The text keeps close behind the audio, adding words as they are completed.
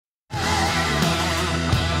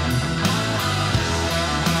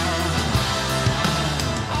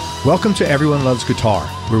Welcome to Everyone Loves Guitar,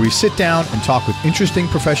 where we sit down and talk with interesting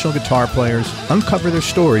professional guitar players, uncover their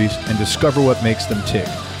stories, and discover what makes them tick.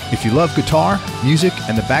 If you love guitar, music,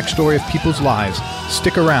 and the backstory of people's lives,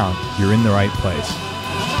 stick around. You're in the right place.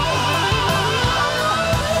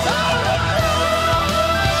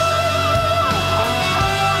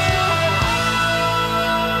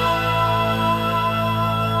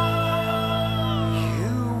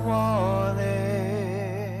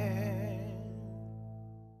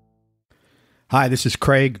 Hi, this is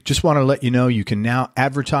Craig. Just want to let you know you can now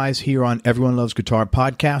advertise here on Everyone Loves Guitar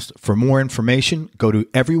podcast. For more information, go to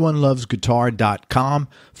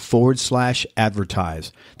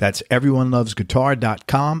everyonelovesguitar.com/advertise. That's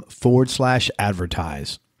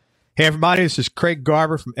everyonelovesguitar.com/advertise. Hey, everybody, this is Craig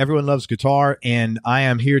Garber from Everyone Loves Guitar, and I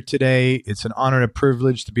am here today. It's an honor and a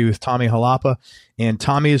privilege to be with Tommi Holappa. And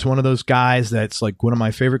Tommi is one of those guys that's like one of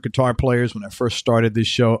my favorite guitar players. When I first started this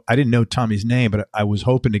show, I didn't know Tommi's name, but I was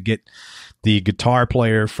hoping to get the guitar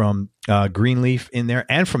player from Greenleaf in there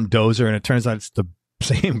and from Dozer, and it turns out it's the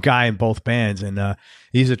same guy in both bands. And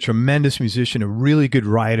he's a tremendous musician, a really good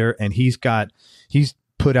writer, and he's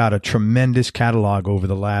put out a tremendous catalog over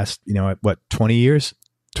the last, 20 years,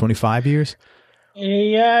 25 years?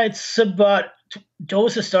 Yeah, it's about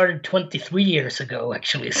Dozer started 23 years ago,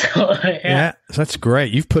 actually. So yeah, that's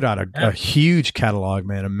great. You've put out a huge catalog,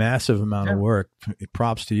 man, a massive amount of work.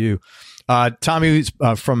 Props to you. Tommi was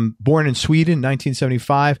born in Sweden,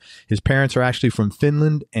 1975. His parents are actually from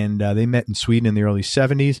Finland, and they met in Sweden in the early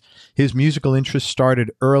 70s. His musical interest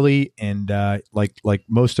started early, and like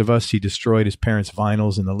most of us, he destroyed his parents'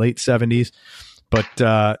 vinyls in the late 70s.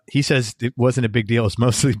 But he says it wasn't a big deal. It's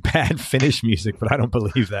mostly bad Finnish music, but I don't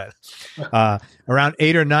believe that. Around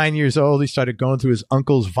 8 or 9 years old, he started going through his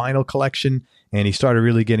uncle's vinyl collection, and he started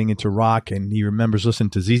really getting into rock. And he remembers listening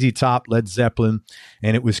to ZZ Top, Led Zeppelin,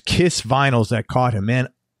 and it was Kiss vinyls that caught him. Man,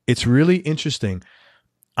 it's really interesting.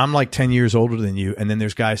 I'm like 10 years older than you, and then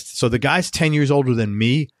there's guys. So the guy's 10 years older than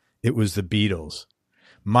me, it was the Beatles.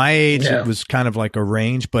 My age, It was kind of like a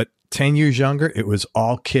range, but 10 years younger, it was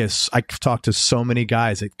all Kiss. I talked to so many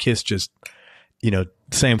guys at Kiss, just,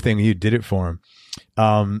 same thing. You did it for him.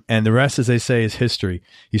 And the rest, as they say, is history.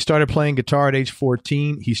 He started playing guitar at age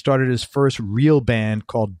 14. He started his first real band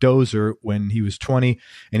called Dozer when he was 20,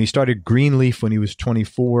 and he started Greenleaf when he was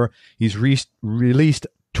 24. He's released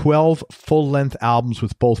 12 full-length albums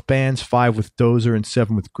with both bands, 5 with Dozer and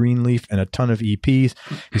 7 with Greenleaf, and a ton of EPs.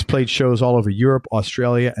 He's played shows all over Europe,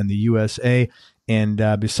 Australia, and the USA. And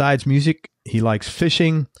besides music, he likes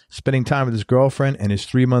fishing, spending time with his girlfriend and his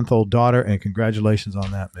 3-month-old daughter. And congratulations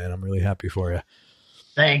on that, man. I'm really happy for you.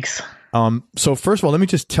 Thanks. So first of all, let me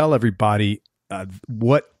just tell everybody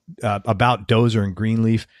what about Dozer and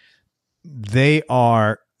Greenleaf. They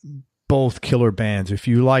are both killer bands. If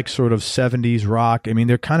you like sort of 70s rock, I mean,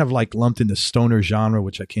 they're kind of like lumped in the stoner genre,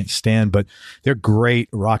 which I can't stand, but they're great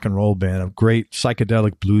rock and roll band, a great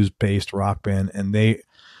psychedelic blues-based rock band. And they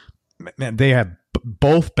have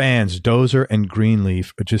both bands, Dozer and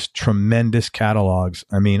Greenleaf, are just tremendous catalogs.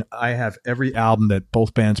 I mean, I have every album that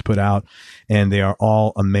both bands put out, and they are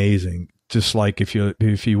all amazing. Just like if you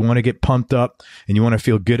want to get pumped up and you want to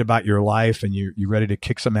feel good about your life and you're ready to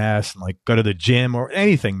kick some ass and like go to the gym or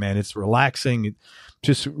anything, man, it's relaxing.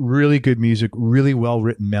 Just really good music, really well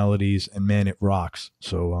written melodies, and man, it rocks.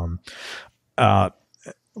 So,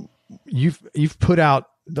 you've put out.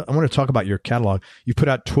 I want to talk about your catalog. You put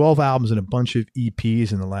out 12 albums and a bunch of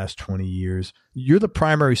EPs in the last 20 years. You're the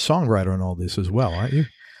primary songwriter on all this as well, aren't you?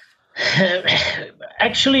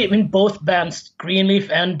 Actually, in both bands, Greenleaf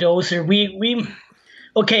and Dozer,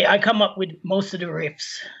 I come up with most of the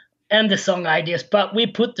riffs and the song ideas, but we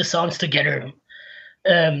put the songs together.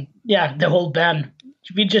 The whole band.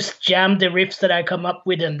 We just jam the riffs that I come up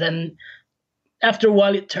with, and then after a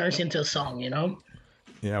while, it turns into a song,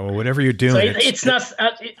 Yeah, well, whatever you're doing. So it's not.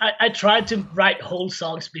 I tried to write whole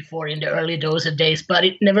songs before in the early Dozer days, but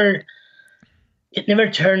it never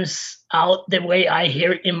turns out the way I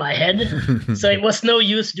hear it in my head. So it was no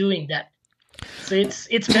use doing that. So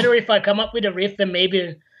it's better if I come up with a riff and maybe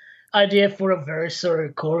an idea for a verse or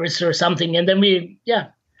a chorus or something, and then we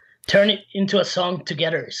turn it into a song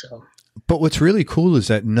together. So. But what's really cool is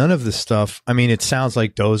that none of the stuff. I mean, it sounds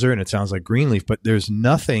like Dozer and it sounds like Greenleaf, but there's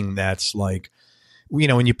nothing that's like.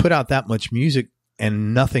 When you put out that much music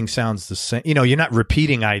and nothing sounds the same, you're not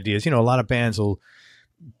repeating ideas. A lot of bands will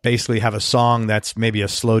basically have a song that's maybe a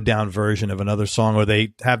slowed down version of another song, or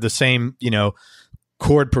they have the same,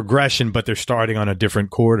 chord progression, but they're starting on a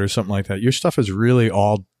different chord or something like that. Your stuff is really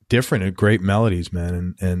all different and great melodies,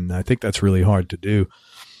 man. And I think that's really hard to do.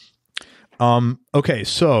 Okay.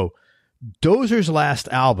 So Dozer's last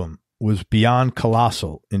album, was Beyond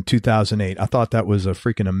Colossal in 2008. I thought that was a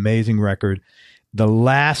freaking amazing record. The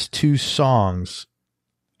last two songs,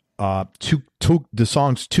 the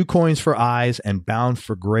songs Two Coins for Eyes and Bound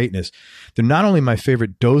for Greatness, they're not only my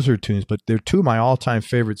favorite Dozer tunes, but they're two of my all-time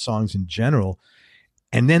favorite songs in general.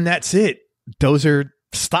 And then that's it. Dozer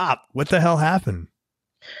stopped. What the hell happened?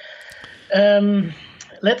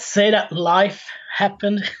 Let's say that life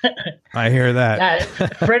happened. I hear that. Yeah,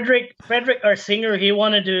 Frederick, our singer, he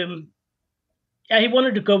wanted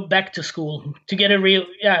to go back to school to get a real,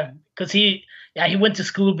 because he went to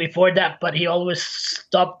school before that, but he always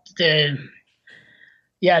stopped the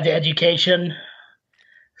education.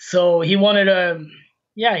 So he wanted a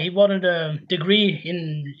degree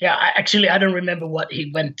in, actually I don't remember what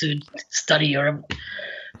he went to study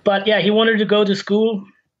but he wanted to go to school,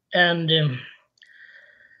 and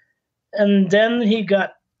then he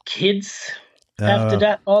got kids after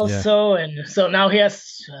that also. Yeah. And so now he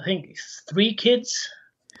has, I think, 3 kids.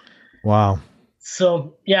 Wow.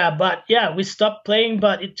 So, we stopped playing,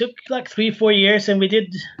 but it took like 3-4 years, and we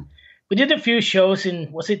did a few shows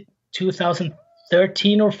in, was it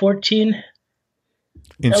 2013 or 14?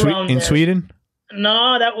 In Sweden?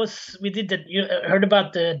 No, you heard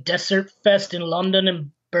about the Desert Fest in London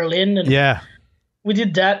and Berlin. And we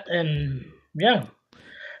did that, and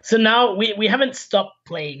so now we haven't stopped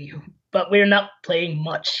playing, but we're not playing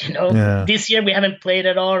much, This year we haven't played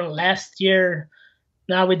at all. Last year,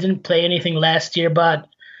 no, we didn't play anything last year, but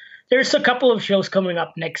there's a couple of shows coming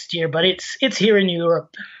up next year, but it's here in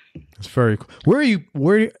Europe. That's very cool. Are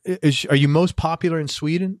you most popular in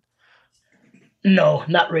Sweden? No,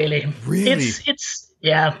 not really. Really? It's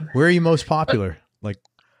Where are you most popular?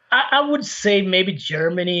 I would say maybe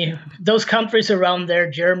Germany. Those countries around there,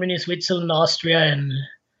 Germany, Switzerland, Austria, and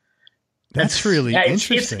that's really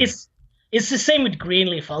interesting. It's the same with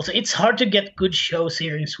Greenleaf also. It's hard to get good shows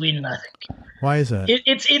here in Sweden, I think. Why is that?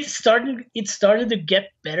 It started to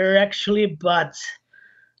get better actually, but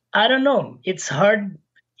I don't know. It's hard.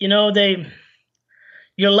 You're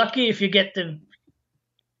lucky if you get the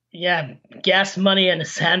gas money and a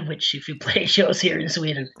sandwich if you play shows here in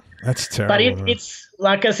Sweden. That's terrible. But it's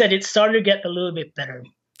like I said, it started to get a little bit better.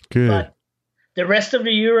 Good. But the rest of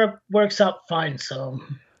the Europe works out fine. So,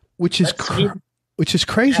 which is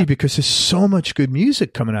crazy because there's so much good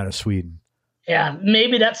music coming out of Sweden. Yeah,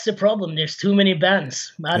 maybe that's the problem. There's too many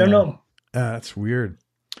bands. I don't know. That's weird.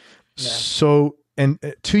 Yeah. So, and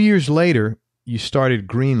 2 years later, you started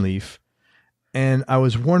Greenleaf. And I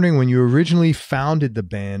was wondering, when you originally founded the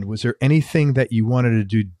band, was there anything that you wanted to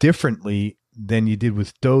do differently than you did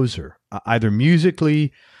with Dozer, either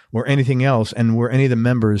musically or anything else? And were any of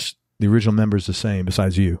the original members, the same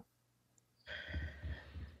besides you?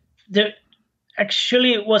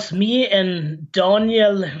 Actually, it was me and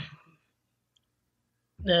Daniel,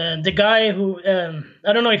 the guy who,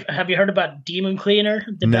 I don't know have you heard about Demon Cleaner,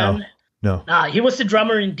 the band? No. He was the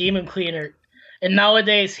drummer in Demon Cleaner. And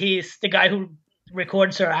nowadays he's the guy who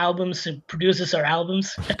records our albums and produces our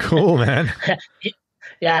albums. Cool, man.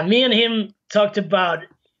 Me and him talked about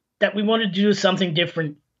that we wanted to do something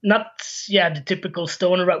different. Not, the typical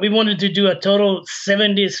stoner rock. We wanted to do a total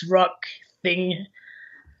 70s rock thing.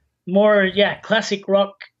 More, classic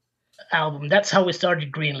rock album. That's how we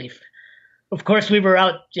started Greenleaf. Of course, we were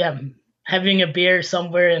out, having a beer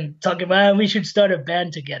somewhere and talking about we should start a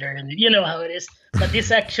band together. And you know how it is. But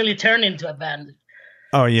this actually turned into a band.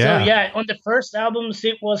 Oh, yeah. So, on the first albums,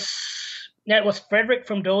 it was Frederick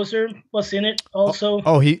from Dozer was in it also.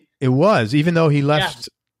 It was, even though he left.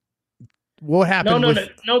 Yeah. What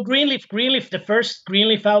happened? No, Greenleaf. The first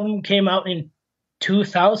Greenleaf album came out in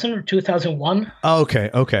 2000 or 2001. Oh,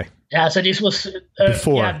 okay. Yeah, so this was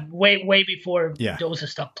before. Yeah, way before Dozer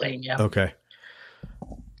stopped playing. Yeah. Okay.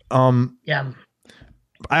 Yeah.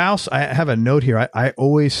 I have a note here. I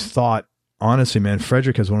always thought, honestly, man,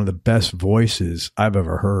 Frederick has one of the best voices I've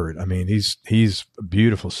ever heard. I mean, he's a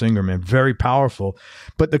beautiful singer, man, very powerful.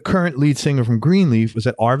 But the current lead singer from Greenleaf, was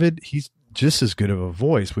that Arvid? He's just as good of a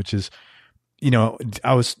voice, which is, do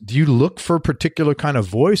you look for a particular kind of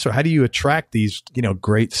voice, or how do you attract these,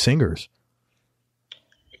 great singers?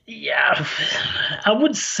 Yeah, I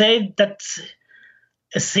would say that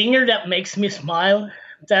a singer that makes me smile,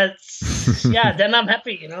 that's, then I'm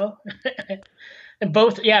happy, And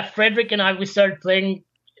both, Frederick and I, we started playing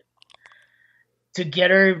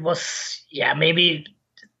together was, maybe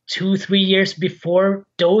 2-3 years before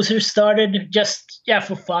Dozer started, just,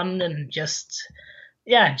 for fun and just,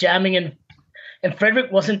 jamming. And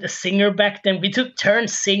Frederick wasn't a singer back then. We took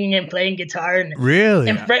turns singing and playing guitar. Really?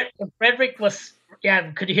 And Frederick was,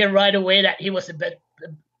 could hear right away that he was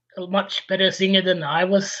a much better singer than I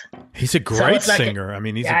was. He's a great singer. I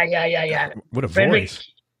mean, yeah. What a Fredrik,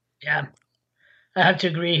 voice. Yeah, I have to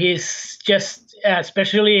agree. He's just,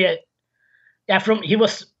 especially, he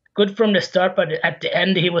was good from the start, but at the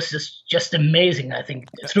end, he was just amazing. I think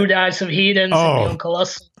Through the Eyes of Heathens and Beyond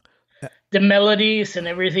Colossal, the melodies and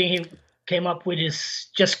everything he came up with is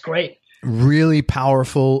just great. Really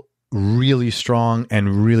powerful, really strong,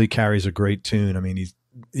 and really carries a great tune. I mean, he's,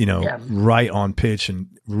 right on pitch and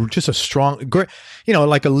just a strong, great,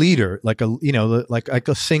 like a leader, like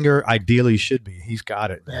a singer ideally should be. He's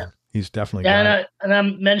got it, man. Yeah. He's definitely got it. And I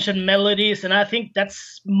mentioned melodies, and I think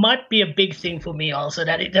that's might be a big thing for me also,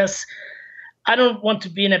 that it does. I don't want to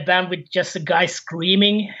be in a band with just a guy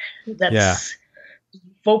screaming.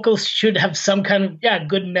 Vocals should have some kind of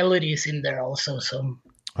good melodies in there also. So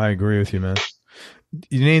I agree with you, man.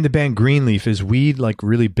 You named the band Greenleaf. Is weed like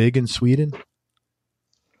really big in Sweden?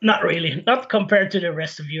 Not really. Not compared to the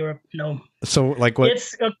rest of Europe, no. So like what?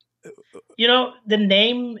 It's, the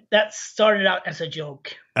name that started out as a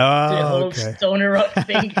joke. Oh, the whole stoner rock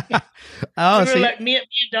thing. Me and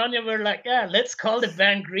Daniel were like, let's call the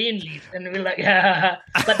band Greenleaf. And we were like, yeah.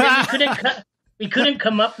 But then we couldn't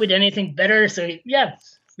come up with anything better. So we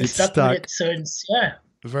stuck with it. So it's,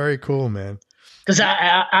 very cool, man. Because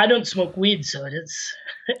I don't smoke weed, so it's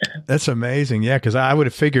that's amazing. Yeah, because I would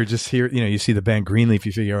have figured just here, you see the band Greenleaf,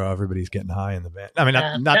 you figure, everybody's getting high in the band. I mean,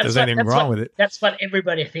 not there's anything wrong with it. That's what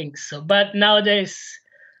everybody thinks. So, but nowadays,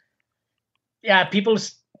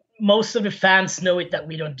 most of the fans know it that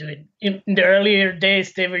we don't do it. In the earlier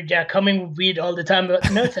days, they were coming with weed all the time,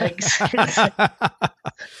 but no thanks. Have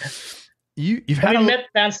you met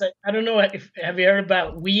bands that, I don't know have you heard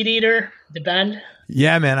about Weed Eater, the band?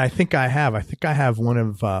 Yeah, man, I think I have. I think I have one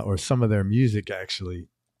of or some of their music actually.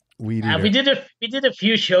 Weed Eater. We did a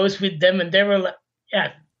few shows with them, and they were like,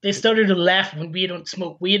 they started to laugh when we don't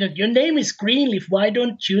smoke weed. And your name is Greenleaf. Why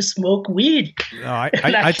don't you smoke weed? No,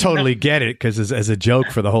 I totally get it, because as a joke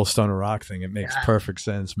for the whole stoner rock thing, it makes perfect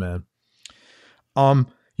sense, man.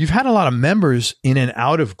 You've had a lot of members in and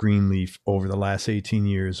out of Greenleaf over the last 18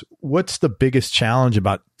 years. What's the biggest challenge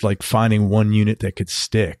about like finding one unit that could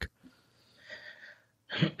stick?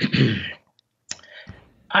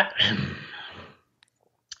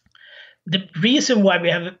 The reason why we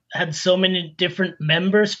have had so many different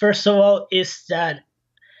members, first of all, is that,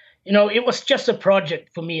 it was just a project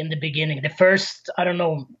for me in the beginning. The first,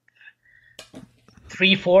 3-4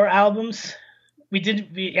 albums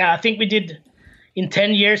I think we did. In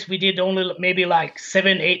 10 years, we did only maybe like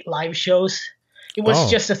 7-8 live shows. It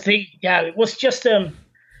was just a thing. Yeah, it was just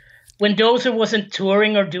when Dozer wasn't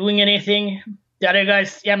touring or doing anything, the other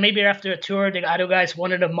guys, maybe after a tour, the other guys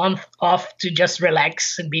wanted a month off to just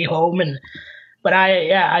relax and be home. But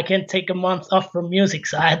I can't take a month off from music,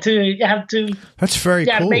 so I have to. That's very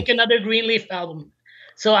cool. Make another Greenleaf album.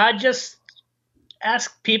 So I just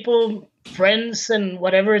ask people, friends, and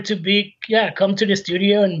whatever to come to the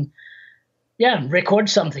studio and. Record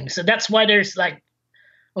something. So that's why there's like,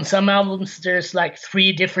 on some albums, there's like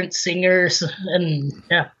 3 different singers and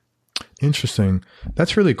Interesting.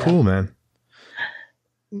 That's really cool, man.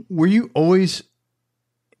 Were you always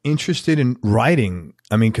interested in writing?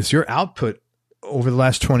 I mean, because your output over the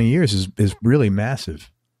last 20 years is really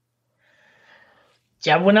massive.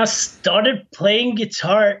 Yeah, when I started playing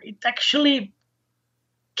guitar, it actually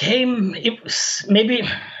it was maybe,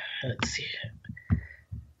 let's see.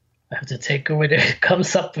 I have to take away it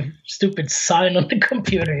comes up a stupid sign on the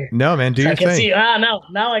computer. No, man, do your thing. See,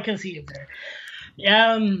 now I can see it there.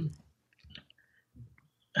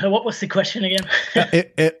 What was the question again?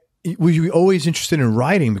 Were you always interested in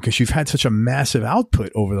writing because you've had such a massive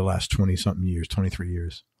output over the last 20-something years, 23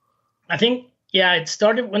 years? I think, it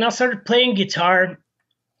started when I started playing guitar.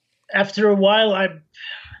 After a while, I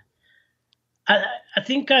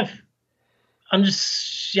think I'm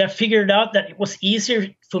just figured out that it was easier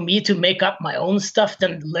for me to make up my own stuff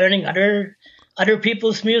than learning other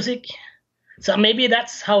people's music. So maybe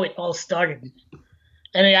that's how it all started.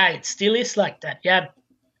 And it still is like that.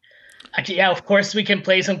 Actually, of course we can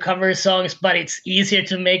play some cover songs, but it's easier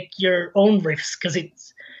to make your own riffs because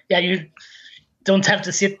you don't have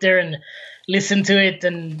to sit there and listen to it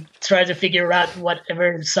and try to figure out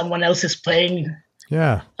whatever someone else is playing.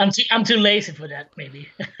 Yeah. I'm too lazy for that, maybe.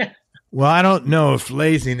 Well, I don't know if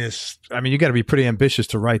laziness, I mean, you got to be pretty ambitious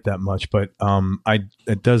to write that much, but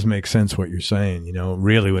it does make sense what you're saying,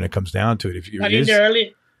 really when it comes down to it.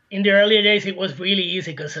 In the early days, it was really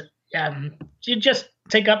easy because you just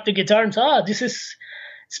take up the guitar and say, this is,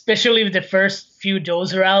 especially with the first few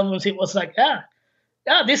Dozer albums, it was like,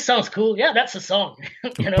 this sounds cool. Yeah, that's a song.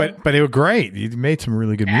 But they were great. You made some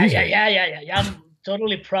really good music. Yeah.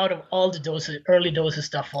 totally proud of all the early Dozer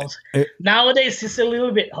stuff also. Nowadays it's a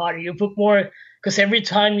little bit harder. You put more, because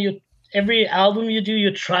every album you do,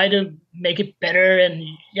 you try to make it better and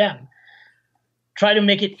try to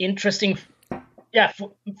make it interesting. Yeah,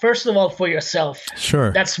 first of all for yourself.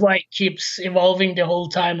 Sure. That's why it keeps evolving the whole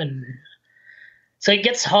time, and so it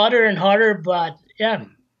gets harder and harder. But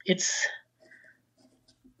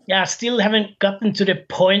still haven't gotten to the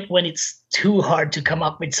point when it's too hard to come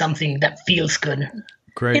up with something that feels good.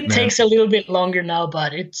 Great. It takes a little bit longer now,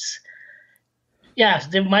 but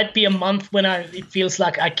there might be a month when it feels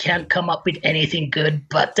like I can't come up with anything good,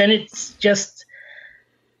 but then it's just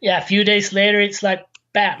a few days later it's like,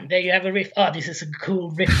 bam, there you have a riff. Oh, this is a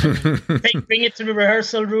cool riff. Bring it to the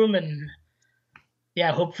rehearsal room, and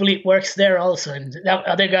hopefully it works there also, and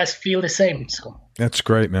other guys feel the same. So that's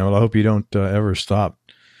great, man. Well, I hope you don't ever stop.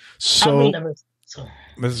 So, I will never. So.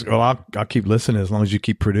 I'll keep listening as long as you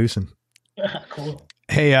keep producing. Cool.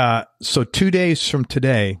 Hey, so 2 days from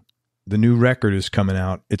today, the new record is coming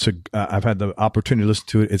out. I've had the opportunity to listen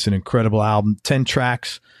to it. It's an incredible album, 10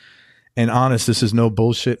 tracks. And honest, this is no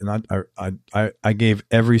bullshit. And I gave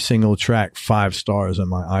every single track 5 stars on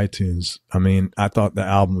my iTunes. I mean, I thought the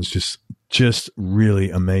album was just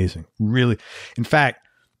really amazing. Really. In fact,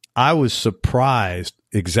 I was surprised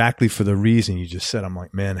exactly for the reason you just said. I'm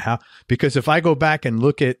like, man, how? Because if I go back and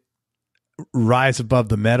look at Rise Above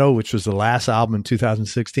the Meadow, which was the last album in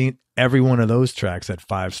 2016, every one of those tracks had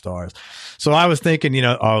 5 stars. So I was thinking,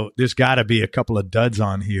 there's got to be a couple of duds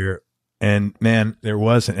on here. And man, there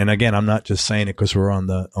wasn't. And again, I'm not just saying it because we're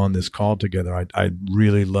on this call together. I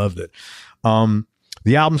really loved it.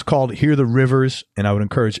 The album's called Hear the Rivers, and I would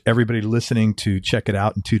encourage everybody listening to check it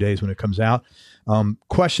out in 2 days when it comes out.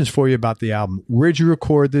 Questions for you about the album. Where'd you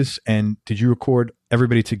record this? And did you record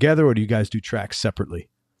everybody together, or do you guys do tracks separately?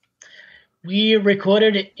 We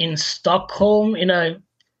recorded it in Stockholm in a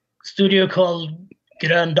studio called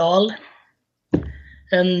Gröndal.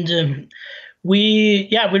 And we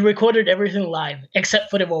recorded everything live except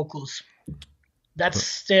for the vocals.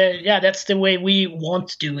 That's the way we want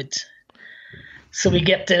to do it. So we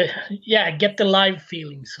get the live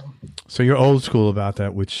feeling. So you're old school about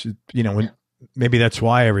that, which maybe that's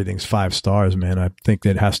why everything's 5 stars, man. I think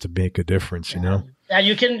that has to make a difference, Yeah,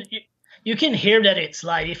 you can hear that it's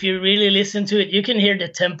live. If you really listen to it, you can hear the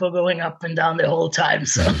tempo going up and down the whole time.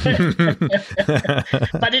 So,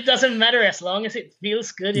 but it doesn't matter as long as it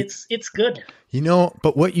feels good. It's good.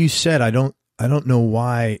 But what you said, I don't know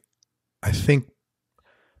why. I think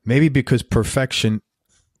maybe because perfection,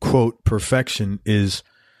 quote, perfection is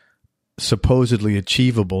supposedly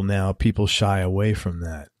achievable now. People shy away from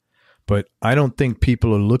that. But I don't think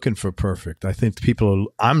people are looking for perfect. I think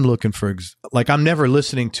I'm looking for, I'm never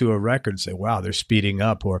listening to a record and say, wow, they're speeding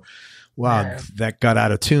up, or wow, that got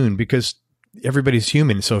out of tune, because everybody's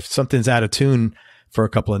human. So if something's out of tune for a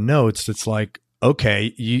couple of notes, it's like,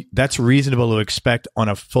 okay, that's reasonable to expect on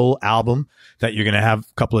a full album that you're going to have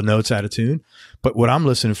a couple of notes out of tune. But what I'm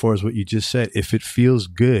listening for is what you just said. If it feels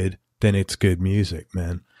good, then it's good music,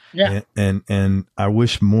 man. Yeah. And I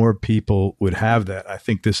wish more people would have that. I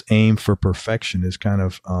think this aim for perfection is kind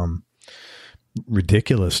of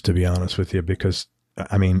ridiculous, to be honest with you, because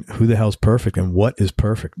I mean, who the hell's perfect, and what is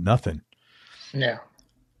perfect? Nothing. No.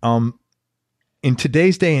 In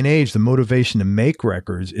today's day and age, the motivation to make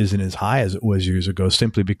records isn't as high as it was years ago,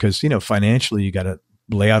 simply because, financially you got to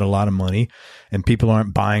lay out a lot of money, and people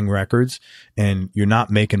aren't buying records, and you're not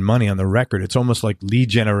making money on the record. It's almost like lead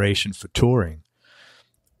generation for touring.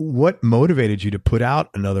 What motivated you to put out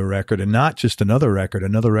another record, and not just another record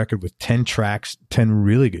with 10 tracks, 10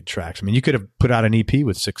 really good tracks? I mean, you could have put out an EP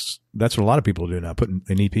with 6. That's what a lot of people do now, putting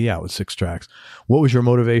an EP out with 6 tracks. What was your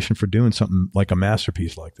motivation for doing something like a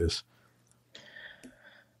masterpiece like this?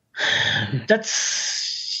 I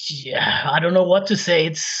don't know what to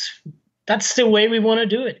say. That's the way we want to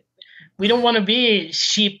do it. We don't want to be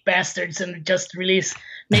cheap bastards and just release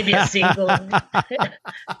maybe a single.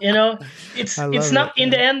 It's not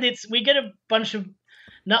in the end. We get a bunch of,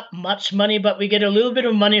 not much money, but we get a little bit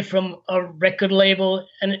of money from a record label,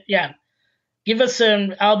 and give us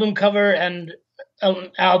an album cover and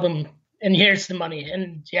an album, and here's the money.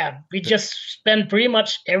 And we just spend pretty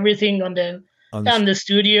much everything on the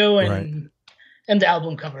studio and the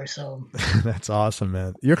album cover. So that's awesome,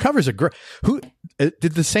 man. Your covers are great. Who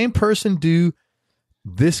did the same person do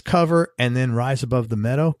this cover and then Rise Above the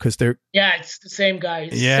Meadow? Because it's the same guy.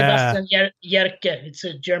 It's Sebastian Jerke. It's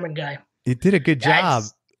a German guy. He did a good job.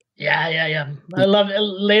 I love it.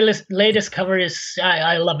 Latest cover is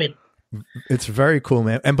I love it. It's very cool,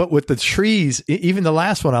 man. But with the trees, even the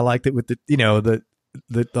last one, I liked it with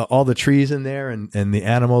the all the trees in there and the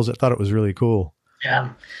animals. I thought it was really cool.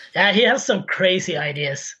 Yeah. Yeah, he has some crazy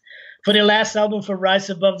ideas. For the last album, for Rise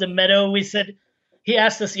Above the Meadow, he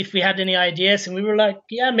asked us if we had any ideas, and we were like,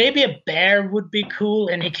 yeah, maybe a bear would be cool,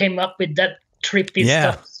 and he came up with that trippy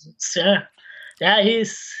stuff. So, yeah, he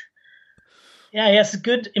has a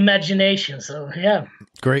good imagination. So yeah.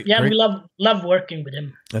 Great. Yeah, we love working with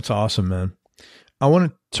him. That's awesome, man. I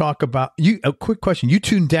want to talk about you. A quick question. You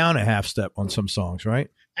tuned down a half step on some songs, right?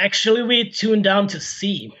 Actually, we tuned down to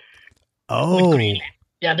C. Oh.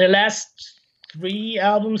 Yeah, the last 3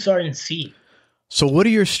 albums are in C. So what are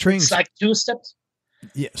your strings? It's like 2 steps.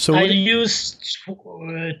 Yeah. So I used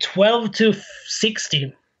 12 to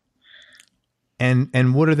 60.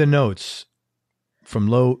 And what are the notes from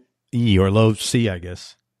low E or low C, I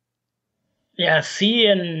guess? Yeah, C,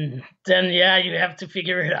 and then you have to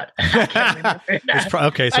figure it out. I can't remember.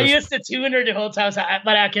 Okay, so I used the tuner the whole time,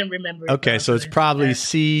 but I can't remember. Okay, so it's probably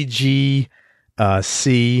C, G,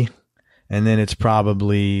 C, and then it's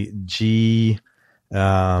probably G.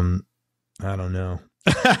 I don't know.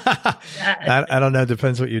 I don't know. It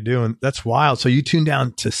depends what you're doing. That's wild. So you tune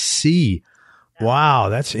down to C. Wow,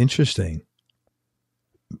 that's interesting.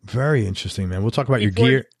 Very interesting, man. We'll talk about your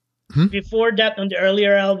gear. Before that, on the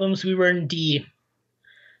earlier albums, we were in D.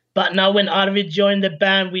 But now when Arvid joined the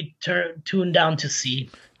band, we tuned down to C.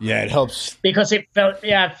 Yeah, it helps. Because it felt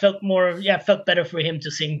better for him to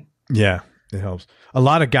sing. Yeah, it helps. A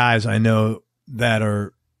lot of guys I know that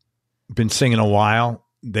are been singing a while,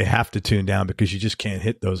 they have to tune down because you just can't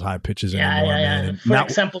hit those high pitches anymore, man. For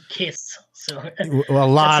example, Kiss. So well, a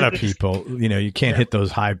lot of people, you can't hit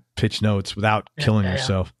those high pitch notes without killing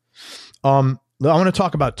yourself. I want to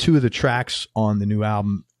talk about 2 of the tracks on the new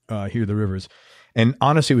album, Hear the Rivers. And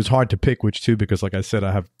honestly, it was hard to pick which 2 because, like I said,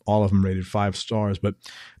 I have all of them rated 5 stars. But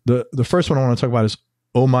the first one I want to talk about is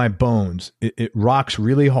Oh My Bones. It rocks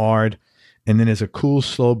really hard, and then there's a cool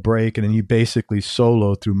slow break, and then you basically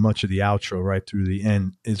solo through much of the outro right through the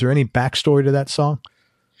end. Is there any backstory to that song?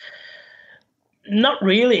 Not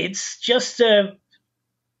really. It's just a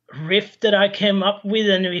riff that I came up with,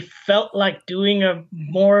 and we felt like doing a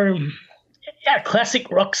more classic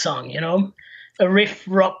rock song, a riff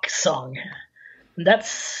rock song. And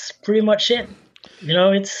that's pretty much it.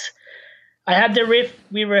 I had the riff,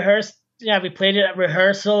 we rehearsed, we played it at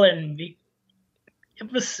rehearsal, and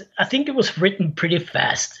I think it was written pretty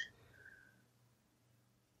fast.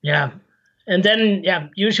 Yeah. And then,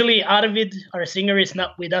 usually Arvid, our singer, is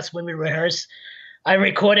not with us when we rehearse. I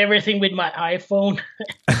record everything with my iPhone.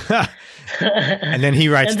 And then he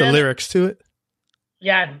writes the lyrics to it?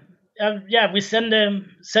 Yeah. We send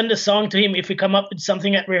a song to him. If we come up with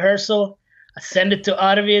something at rehearsal, I send it to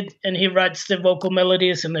Arvid, and he writes the vocal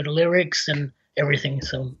melodies and the lyrics and everything.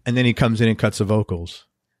 So. And then he comes in and cuts the vocals.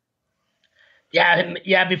 Yeah.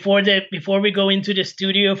 Before we go into the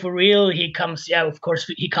studio for real, he comes. Yeah, of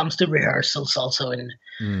course, he comes to rehearsals also, and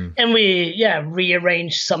we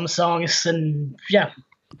rearrange some songs, and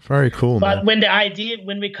Very cool. But when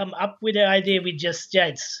we come up with the idea, we just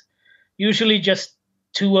it's usually just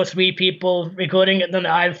 2 or 3 people recording it on the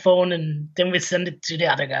iPhone, and then we send it to the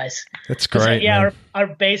other guys. That's great. Our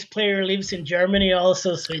bass player lives in Germany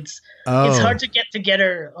also, so it's hard to get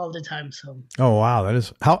together all the time. So. Oh wow, that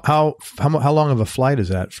is how long of a flight is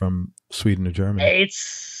that from Sweden to Germany?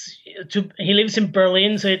 He lives in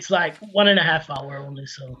Berlin, so it's like 1.5 hour only.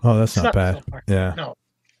 So. Oh, that's not bad. So yeah. No.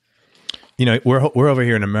 We're over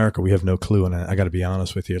here in America. We have no clue, and I got to be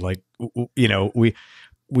honest with you. Like,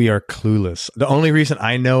 we are clueless. The only reason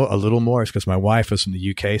I know a little more is because my wife is from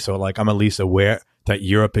the UK. So like I'm at least aware that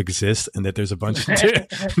Europe exists and that there's a bunch of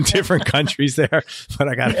different countries there. But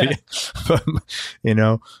I got to be,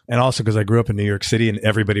 and also because I grew up in New York City and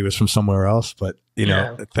everybody was from somewhere else. But,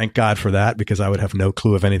 thank God for that because I would have no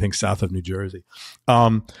clue of anything south of New Jersey.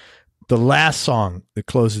 The last song that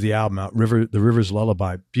closes the album out, The River's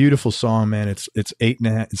Lullaby, beautiful song, man. It's 8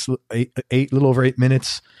 little over 8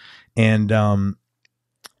 minutes. And,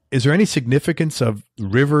 is there any significance of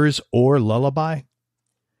rivers or lullaby?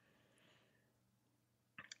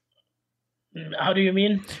 How do you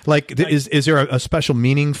mean? Like is there a special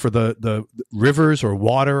meaning for the rivers or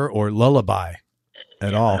water or lullaby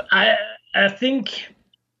at all? I think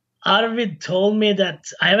Arvid told me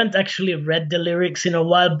that I haven't actually read the lyrics in a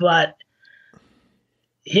while, but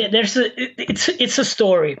it's a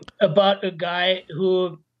story about a guy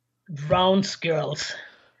who drowns girls.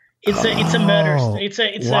 It's a murder.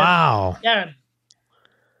 It's wow.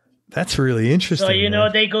 That's really interesting. So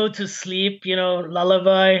they go to sleep.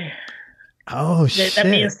 Lullaby. Oh shit! That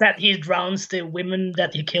means that he drowns the women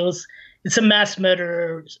that he kills. It's a mass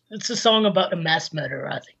murderer. It's a song about a mass murderer,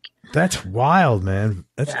 I think. That's wild, man.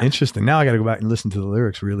 That's interesting. Now I got to go back and listen to the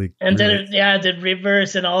lyrics really. And really. then, the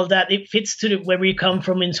rivers and all that, it fits to where we come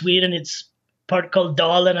from in Sweden. It's part called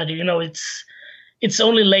Dalen, and it's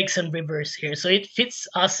only lakes and rivers here. So it fits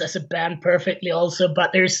us as a band perfectly also,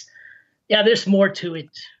 but there's more to it.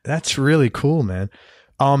 That's really cool, man.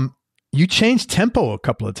 You changed tempo a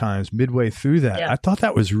couple of times midway through that. Yeah. I thought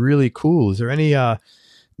that was really cool. Is there any, and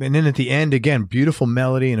then at the end, again, beautiful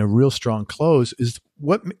melody and a real strong close. Is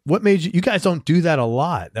what made you guys don't do that a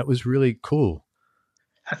lot. That was really cool.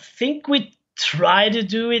 I think we try to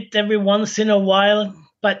do it every once in a while,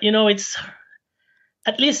 but it's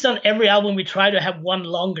at least on every album we try to have one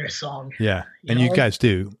longer song. Yeah. And you guys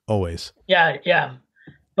do always. Yeah.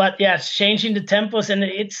 But it's changing the tempos, and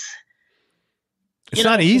it's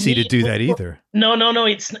not easy to do that either. No.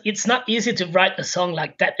 It's not easy to write a song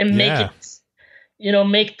like that and make it,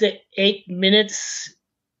 make the 8 minutes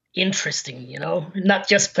interesting, not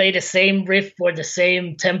just play the same riff or the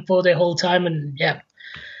same tempo the whole time. And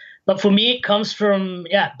but for me, it comes from,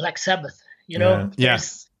 Black Sabbath,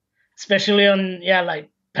 especially on, like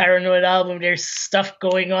Paranoid album, there's stuff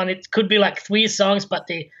going on. It could be like 3 songs, but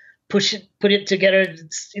they put it together.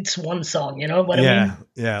 It's one song, what I mean?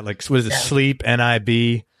 Yeah. Like, what is it? Sleep,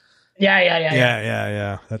 NIB.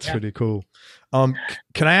 Yeah. That's pretty cool.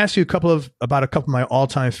 Can I ask you about a couple of my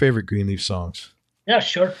all-time favorite Greenleaf songs? Yeah,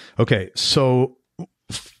 sure. Okay. So,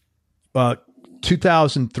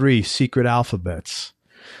 2003 Secret Alphabets,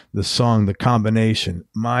 the song, The Combination.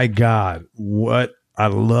 My God, I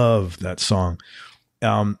love that song.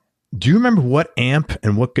 Do you remember what amp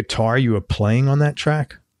and what guitar you were playing on that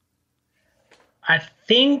track? I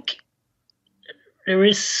think there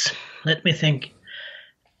is, let me think.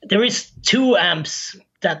 There is 2 amps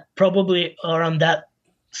that probably are on that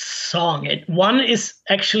song. One is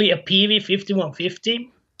actually a PV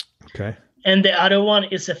 5150. Okay. And the other one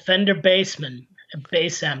is a Fender Bassman, a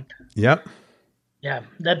bass amp. Yep. Yeah,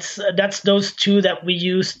 that's those 2 that we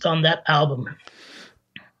used on that album.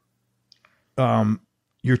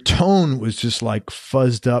 Your tone was just like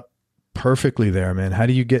fuzzed up perfectly there, man.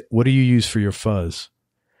 What do you use for your fuzz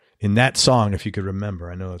in that song? If you could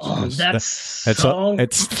remember, I know it's song.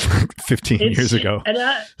 It's 15 years ago. And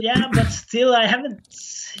but still, I haven't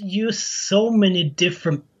used so many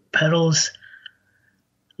different pedals.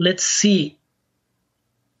 Let's see.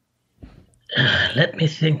 Let me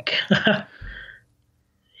think.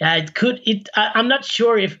 I'm not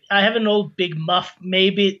sure if I have an old Big Muff.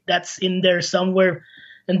 Maybe that's in there somewhere.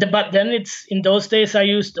 But then it's in those days I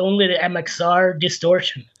used only the MXR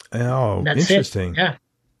distortion. Oh, that's interesting. Yeah,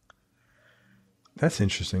 that's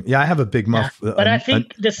interesting. Yeah, I have a Big Muff. Yeah. But I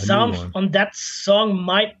think the sound on that song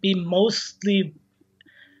might be mostly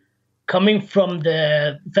coming from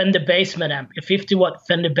the Fender Bassman amp, a 50-watt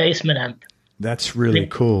Fender Bassman amp. That's really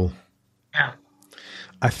cool. Yeah,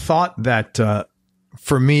 I thought that.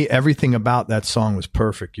 For me, everything about that song was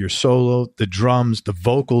perfect. Your solo, the drums, the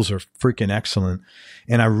vocals are freaking excellent.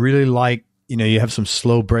 And I really like, you have some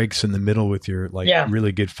slow breaks in the middle with your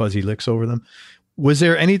really good fuzzy licks over them. Was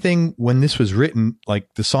there anything when this was written,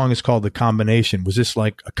 like the song is called The Combination? Was this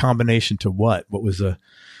like a combination to what? What was the...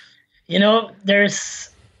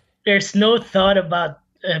 There's no thought about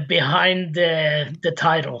behind the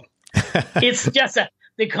title. It's just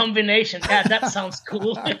the combination. Yeah, that sounds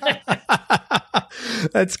cool.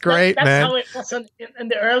 That's great, that's man. How it was in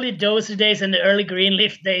the early Dozer days and the early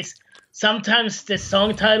Greenleaf days. Sometimes the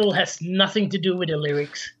song title has nothing to do with the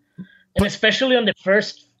lyrics. And especially on the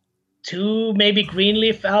first 2, maybe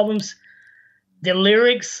Greenleaf albums, the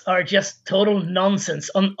lyrics are just total nonsense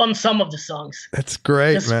on some of the songs. That's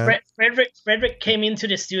great, man. Frederick came into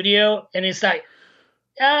the studio and he's like,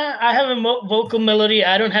 I have a vocal melody.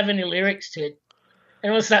 I don't have any lyrics to it.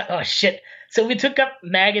 And it was like, oh, shit. So we took up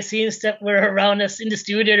magazines that were around us in the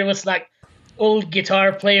studio. There was like old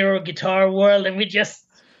Guitar Player or Guitar World, and we just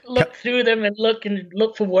look through them and look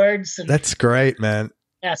for words. And, that's great, man.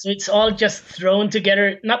 Yeah, so it's all just thrown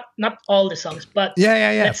together. Not all the songs, but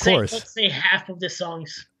of course. Let's say half of the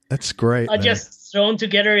songs. That's great. Are just thrown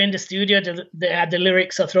together in the studio. The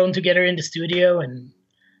lyrics are thrown together in the studio, and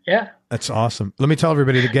that's awesome. Let me tell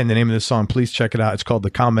everybody again the name of this song. Please check it out. It's called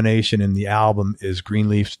The Combination, and the album is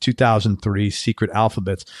Greenleaf's 2003 Secret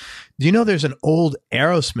Alphabets. Do you know there's an old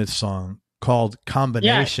Aerosmith song called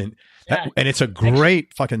Combination? Yeah. And it's a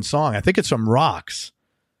great fucking song. I think it's from Rocks.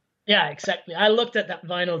 Yeah, exactly. I looked at that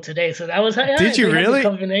vinyl today, so that was. Did you really?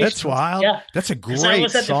 That's wild. Yeah, that's a great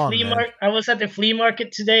song. I was at the flea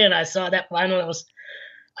market today, and I saw that vinyl.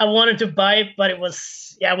 I wanted to buy it, but it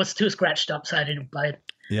was too scratched up, so I didn't buy it.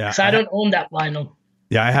 Yeah, so I don't own that vinyl.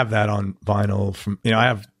 Yeah, I have that on vinyl from. I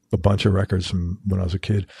have a bunch of records from when I was a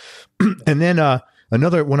kid. And then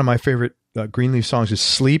another one of my favorite Greenleaf songs is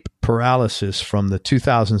Sleep Paralysis from the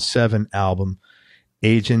 2007 album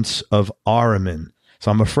Agents of Ahriman. So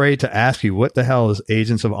I'm afraid to ask you, what the hell does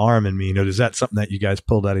Agents of Ahriman mean? Or is that something that you guys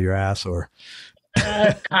pulled out of your ass? Or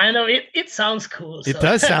kind of. It sounds cool. It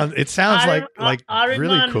does sound. It sounds like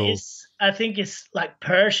really cool. I think it's like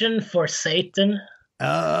Persian for Satan.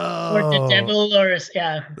 Oh, or the devil, or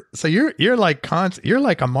yeah. So you're like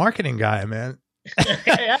a marketing guy, man.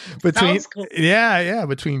 Yeah, sounds cool.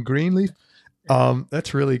 Between Greenleaf,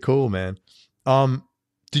 that's really cool, man.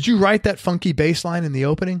 Did you write that funky bass line in the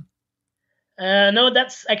opening? No,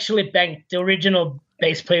 that's actually Bengt, the original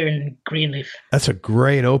bass player in Greenleaf. That's a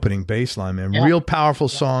great opening bass line, man. Yeah. Real powerful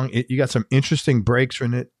song. You got some interesting breaks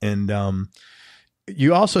in it, and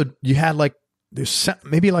you had like there's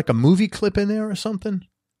maybe like a movie clip in there or something.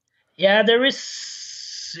 Yeah, there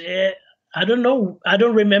is. I don't know. I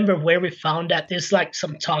don't remember where we found that. There's like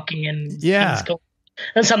some talking and things going,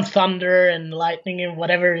 and some thunder and lightning and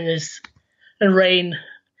whatever it is, and rain.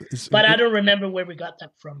 But I don't remember where we got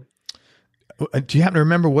that from. Do you happen to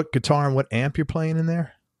remember what guitar and what amp you're playing in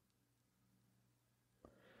there?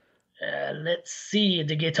 Let's see.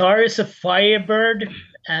 The guitar is a Firebird,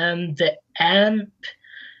 and the amp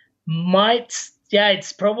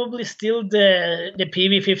it's probably still the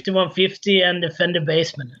PV 5150 and the Fender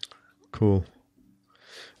Bassman. Cool.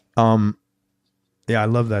 Yeah, I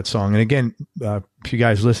love that song. And again, if you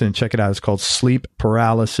guys listen, check it out. It's called Sleep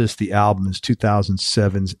Paralysis. The album is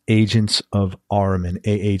 2007's Agents of Ahriman,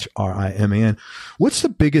 Ahriman. What's the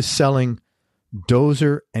biggest selling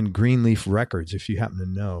Dozer and Greenleaf records, if you happen to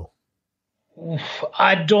know?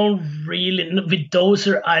 I don't really know. With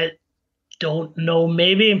Dozer, I don't know.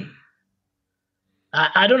 Maybe.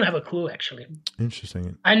 I don't have a clue, actually.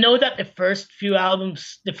 Interesting. I know that the first two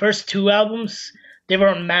albums, they were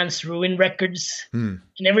on Man's Ruin Records, and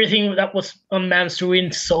everything that was on Man's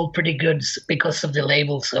Ruin sold pretty good because of the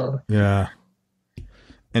label. So yeah,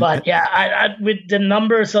 I with the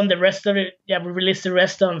numbers on the rest of it, we released the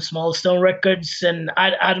rest on Small Stone Records, and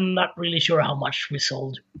I'm not really sure how much we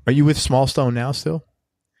sold. Are you with Small Stone now still?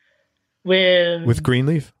 With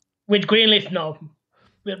Greenleaf? With Greenleaf, no.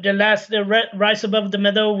 The Rise Above the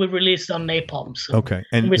Meadow we released on Napalm. So okay,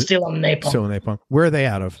 and we're still on Napalm. Still on Napalm. Where are they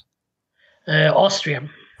out of? Austria.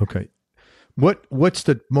 Okay. What's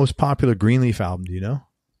the most popular Greenleaf album? Do you know?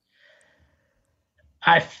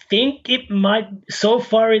 I think it might. So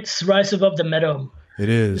far, it's Rise Above the Meadow. It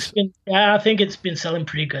is. I think it's been selling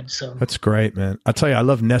pretty good. So that's great, man. I'll tell you, I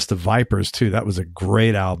love Nest of Vipers too. That was a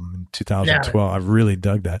great album in 2012. Yeah. I really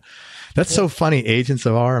dug that. That's so funny. Agents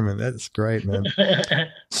of Ahriman. That's great, man.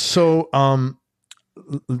 So,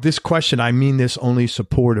 this question, I mean this only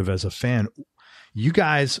supportive as a fan. You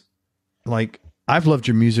guys, like, I've loved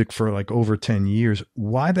your music for like over 10 years.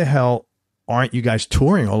 Why the hell aren't you guys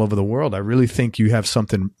touring all over the world? I really think you have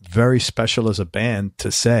something very special as a band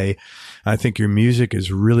to say. I think your music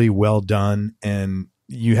is really well done and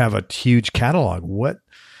you have a huge catalog.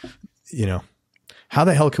 How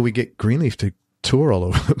the hell can we get Greenleaf to tour all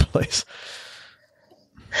over the place?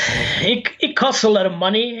 It costs a lot of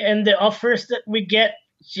money, and the offers that we get,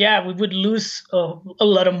 we would lose a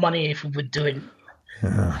lot of money if we would do it.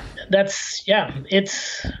 Yeah.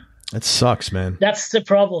 It sucks, man. That's the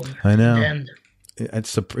problem. I know. And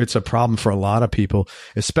it's a problem for a lot of people,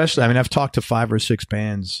 especially, I mean, I've talked to 5 or 6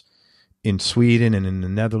 bands in Sweden and in the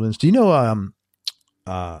Netherlands. Do you know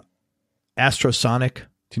Astrosonic?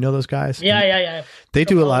 Do you know those guys? Yeah. They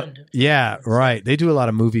do a lot. Yeah, right. They do a lot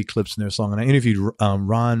of movie clips in their song. And I interviewed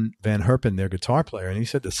Ron Van Herpen, their guitar player, and he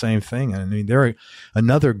said the same thing. I mean, they're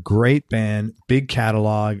another great band, big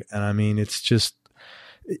catalog. And I mean, it's just,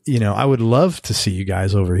 I would love to see you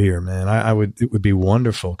guys over here, man. It would be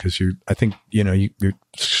wonderful because I think you're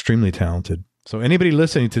extremely talented. So anybody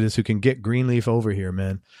listening to this who can get Greenleaf over here,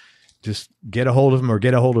 man, just get a hold of them or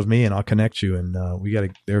get a hold of me and I'll connect you. And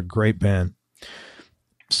they're a great band.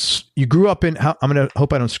 You grew up in, I'm going to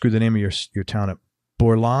hope I don't screw the name of your town up.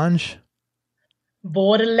 Borlange?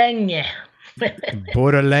 Borlänge.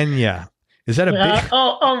 Borlänge. Is that a big?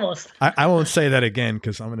 Almost. I won't say that again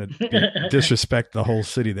because I'm going to disrespect the whole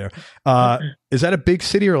city there. Is that a big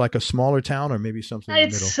city or like a smaller town or maybe something in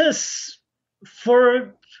the middle? It's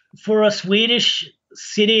for a Swedish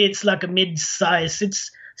city, it's like a mid-size. It's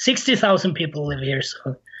 60,000 people live here.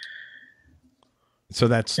 So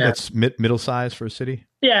that's middle size for a city?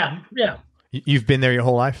 Yeah. You've been there your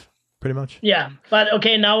whole life, pretty much? Yeah, but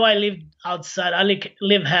okay, now I live outside. I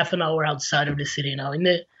live half an hour outside of the city now, in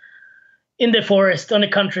the forest, on the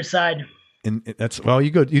countryside. And that's, well, you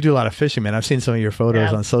do a lot of fishing, man. I've seen some of your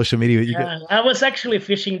photos on social media. I was actually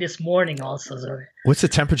fishing this morning also. So. What's the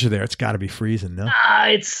temperature there? It's got to be freezing, no?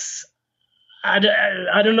 I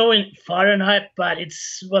don't know in Fahrenheit, but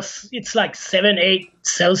it's like 7-8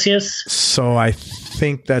 Celsius. So I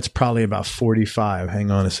think that's probably about 45. Hang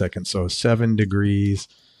on a second. So 7 degrees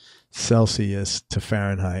Celsius to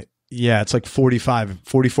Fahrenheit. Yeah, it's like 45,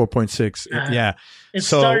 44.6. Yeah. It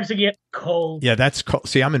starts to get cold. Yeah, that's cold.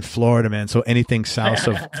 See, I'm in Florida, man. So anything south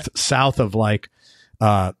of like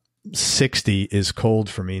 60 is cold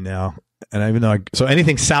for me now. And even though so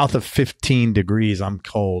anything south of 15 degrees, I'm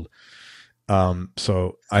cold.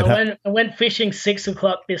 So I went fishing 6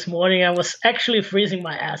 o'clock this morning. I was actually freezing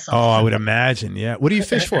my ass off. Oh, I would imagine. Yeah. What do you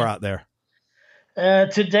fish for out there?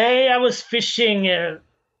 Today I was fishing. I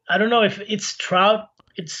don't know if it's trout.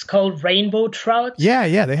 It's called rainbow trout.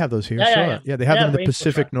 Yeah, they have those here. Yeah, they have them in the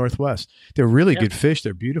Pacific Northwest. They're really good fish.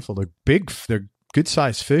 They're beautiful. They're big. They're good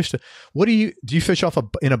sized fish. What do you fish off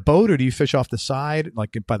in a boat, or do you fish off the side,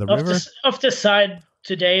 like by the river? Off the side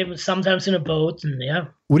today, sometimes in a boat, and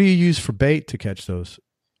What do you use for bait to catch those?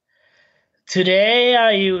 Today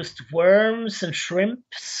I used worms and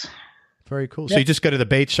shrimps. Very cool. So you just go to the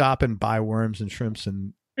bait shop and buy worms and shrimps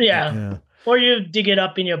and or you dig it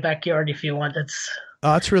up in your backyard if you want.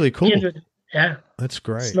 That's really cool. Yeah. That's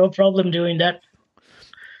great. It's no problem doing that.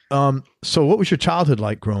 So what was your childhood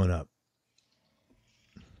like growing up?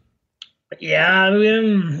 Yeah,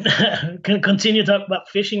 we can continue to talk about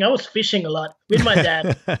fishing. I was fishing a lot with my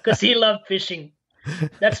dad because he loved fishing.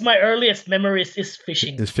 That's my earliest memories is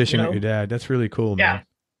fishing. Is fishing with your dad. That's really cool, man. Yeah.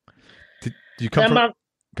 Did you come from...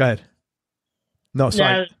 Go ahead. No,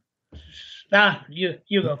 sorry. You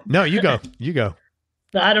go. No, you go. You go.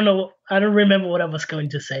 No, I don't know. I don't remember what I was going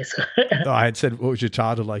to say. So. No, I had said, what was your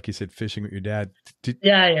childhood like? You said fishing with your dad.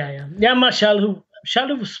 Yeah. My childhood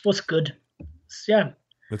was good. Yeah.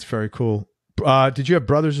 That's very cool. Did you have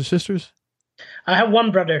brothers or sisters? I have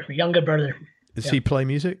one brother, younger brother. Does he play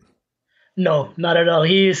music? No, not at all.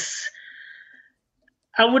 I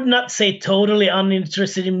would not say totally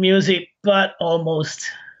uninterested in music, but almost.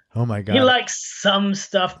 Oh my God. He likes some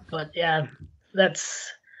stuff, but he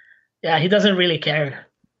doesn't really care.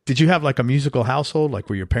 Did you have like a musical household? Like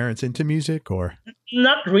were your parents into music or?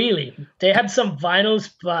 Not really. They had some vinyls,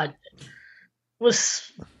 but it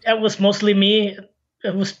was mostly me.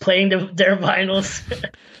 It was playing their vinyls.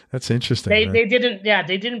 That's interesting. They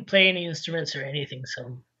didn't play any instruments or anything.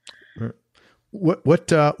 So, what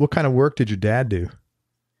kind of work did your dad do?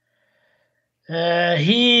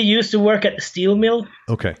 He used to work at the steel mill.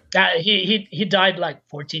 Okay. He died like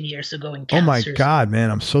 14 years ago in cancer. Oh my God, man!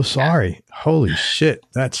 I'm so sorry. Yeah. Holy shit,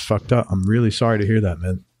 that's fucked up. I'm really sorry to hear that,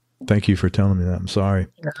 man. Thank you for telling me that. I'm sorry.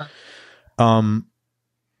 Yeah.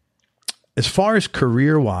 As far as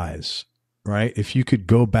career-wise, right? If you could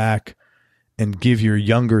go back and give your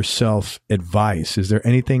younger self advice, is there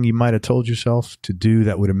anything you might have told yourself to do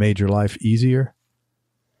that would have made your life easier?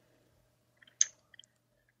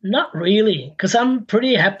 Not really, because I'm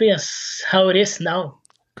pretty happy as how it is now.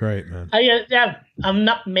 Great, man. I'm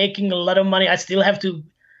not making a lot of money. I still have to,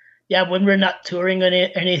 when we're not touring or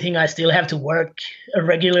anything, I still have to work a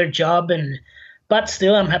regular job, but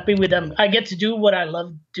still I'm happy with them. I get to do what I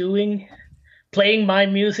love doing, playing my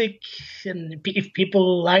music, and if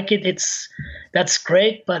people like it, that's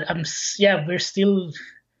great. But I'm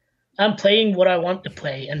playing what I want to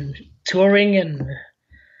play and touring, and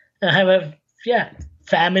I have a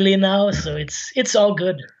family now, so it's all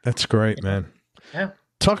good. That's great, man. Yeah.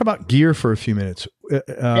 Talk about gear for a few minutes.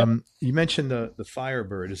 You mentioned the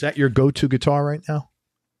Firebird. Is that your go-to guitar right now?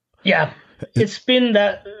 Yeah, it's been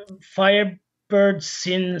that Firebird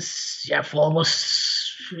since for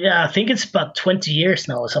almost I think it's about 20 years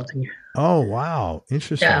now or something. Oh wow,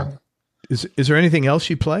 interesting. Yeah. Is there anything else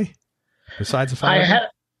you play besides the Firebird?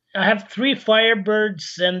 I have 3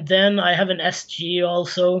 Firebirds, and then I have an SG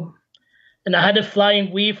also. And I had a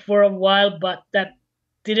Flying V for a while, but that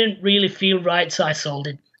didn't really feel right, so I sold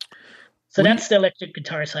it. So that's the electric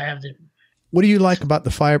guitars I have. What do you like about the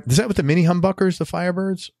Fire? Is that with the mini humbuckers, the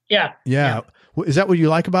Firebirds? Yeah. Is that what you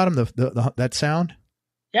like about them? That sound?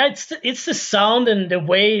 Yeah, it's the sound and the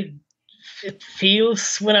way it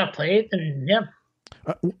feels when I play it, and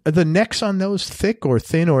are the necks on those thick or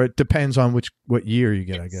thin, or it depends on what year you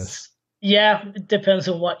get, I guess. Yeah, it depends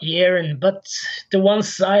on what year, but the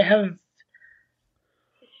ones I have.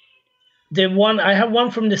 I have one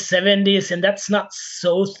from the 70s, and that's not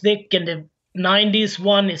so thick, and the 90s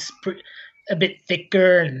one is a bit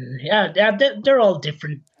thicker, and they're all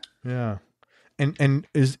different. Yeah, and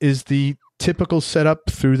is the typical setup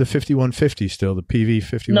through the 5150 still, the PV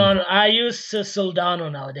 51? No, I use Soldano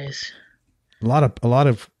nowadays. A lot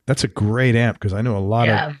of. That's a great amp because I know a lot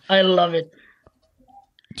of. Yeah, I love it.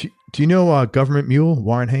 Do you know Government Mule,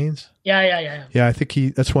 Warren Haynes? Yeah. Yeah, I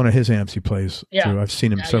think that's one of his amps he plays. Yeah. Too. I've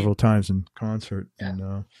seen him several times in concert. Yeah.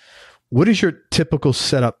 And what is your typical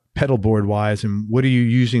setup pedal board wise, and what are you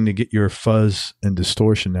using to get your fuzz and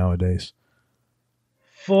distortion nowadays?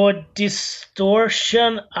 For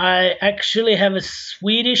distortion, I actually have a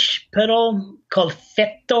Swedish pedal called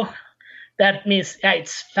Fetto. That means,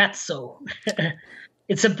 it's fatso.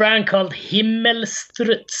 It's a brand called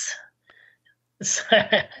Himmelstruts.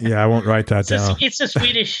 Yeah, I won't write that down. It's a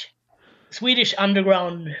Swedish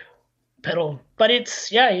underground pedal, but I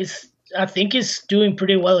think it's doing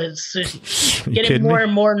pretty well. It's getting more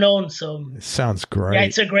and more known. So it sounds great. Yeah,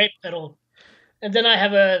 it's a great pedal. And then I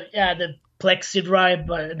have the Plexi Drive,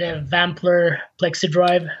 the Vampler Plexi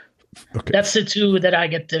Drive. Okay. That's the two that I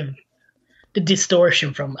get the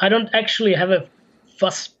distortion from. I don't actually have a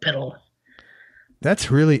fuzz pedal.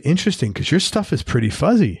 That's really interesting because your stuff is pretty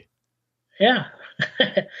fuzzy. Yeah.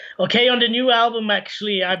 Okay, on the new album,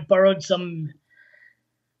 actually, I borrowed some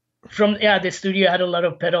from the studio had a lot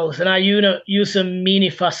of pedals, and I use a mini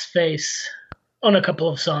fuzz face on a couple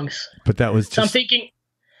of songs. But that was just... So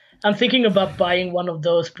I'm thinking about buying one of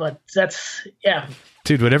those, but that's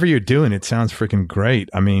Dude, whatever you're doing, it sounds freaking great.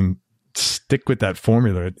 I mean, stick with that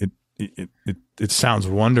formula. It sounds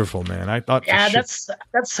wonderful, man. I thought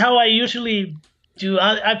that's how I usually do.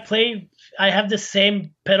 I have the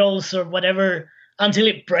same pedals or whatever until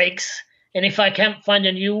it breaks. And if I can't find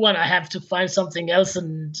a new one, I have to find something else.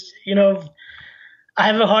 And, I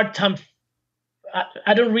have a hard time.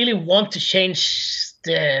 I don't really want to change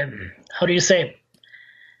how do you say?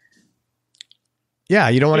 Yeah,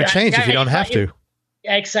 you don't want to change if you don't have to.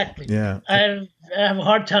 Yeah, exactly. Yeah. I have a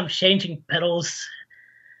hard time changing pedals.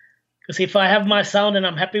 Because if I have my sound and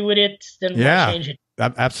I'm happy with it, then why change it?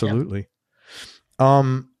 Absolutely.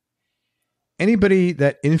 Yeah. Anybody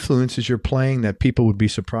that influences your playing that people would be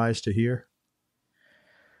surprised to hear?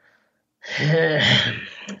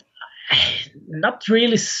 Not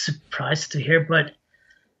really surprised to hear, but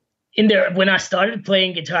when I started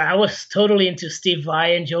playing guitar, I was totally into Steve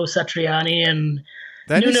Vai and Joe Satriani and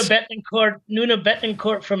Nuno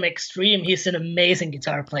Bettencourt from Extreme. He's an amazing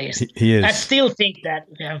guitar player. He is. I still think that.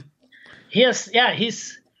 Yeah.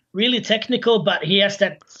 He's really technical, but he has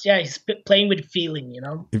that. Yeah, he's playing with feeling,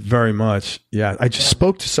 Very much. Yeah, I just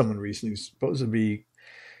spoke to someone recently who's supposed to be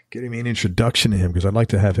getting me an introduction to him because I'd like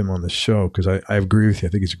to have him on the show because I agree with you.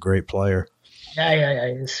 I think he's a great player. Yeah,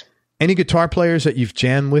 he is. Any guitar players that you've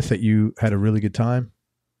jammed with that you had a really good time?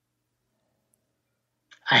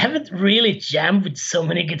 I haven't really jammed with so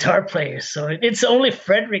many guitar players, so it's only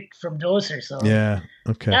Frederick from Dozer. So yeah,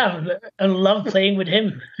 okay. Yeah, I love playing with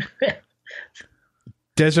him.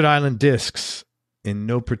 Desert Island Discs, in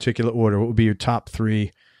no particular order, what would be your top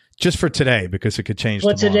three just for today? Because it could change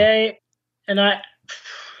tomorrow. Today, and I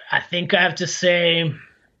think I have to say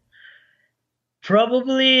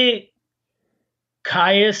probably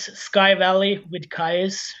Caius, Sky Valley with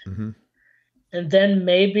Caius. Mm-hmm. And then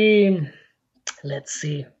maybe, let's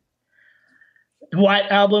see, the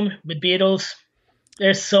White Album with Beatles.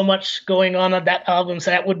 There's so much going on that album,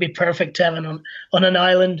 so that would be perfect to have on an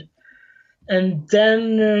island. And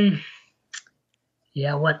then,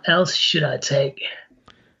 what else should I take?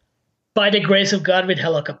 By the Grace of God with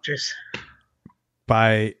Helicopters.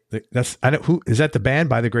 Who is that? The band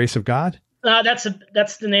By the Grace of God? That's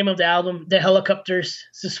the name of the album. The Helicopters.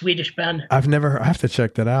 It's a Swedish band. I have to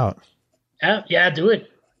check that out. Yeah, do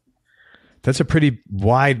it. That's a pretty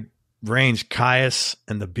wide range. Caius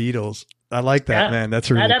and the Beatles. I like that, man.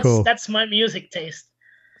 That's really cool. That's my music taste.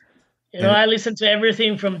 I listen to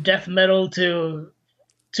everything from death metal to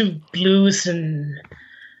blues and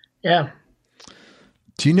yeah.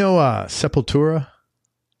 Do you know Sepultura?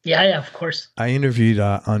 Yeah, of course. I interviewed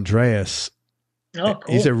Andreas. Oh,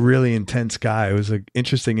 cool. He's a really intense guy. It was an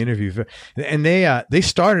interesting interview. And they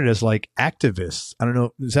started as like activists. I don't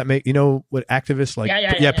know. Does that make, what activists like?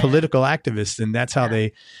 Yeah, political activists. And that's how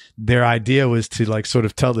their idea was to like sort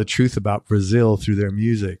of tell the truth about Brazil through their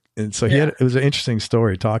music. And so it was an interesting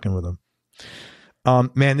story talking with him.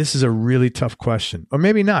 Man, this is a really tough question, or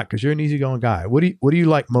maybe not, because you're an easygoing guy. What do you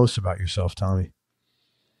like most about yourself, Tommi?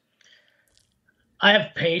 I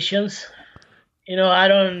have patience. I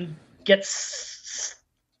don't get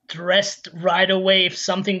stressed right away if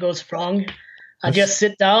something goes wrong. I just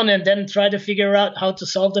sit down and then try to figure out how to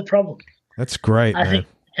solve the problem. That's great, man. I think,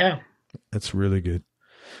 that's really good.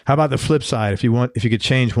 How about the flip side? If you could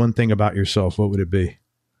change one thing about yourself, what would it be?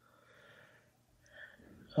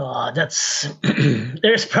 That's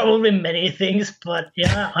there's probably many things, but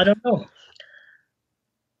I don't know.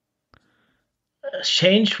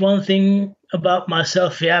 Change one thing about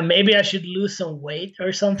myself. Yeah, maybe I should lose some weight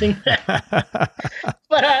or something.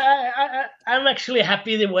 But I'm actually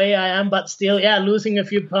happy the way I am. But still, yeah, losing a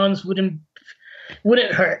few pounds wouldn't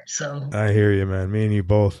hurt. So I hear you, man. Me and you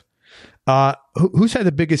both. Who's had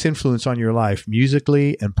the biggest influence on your life,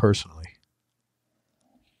 musically and personally?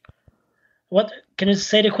 What? Can you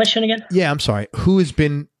say the question again? Yeah, I'm sorry. Who has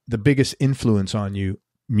been the biggest influence on you,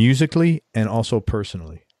 musically and also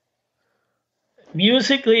personally?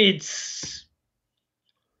 Musically,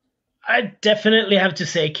 I definitely have to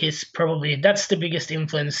say Kiss. Probably that's the biggest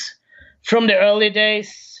influence from the early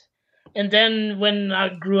days. And then when I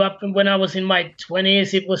grew up and when I was in my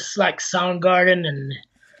 20s, it was like Soundgarden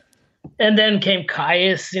and then came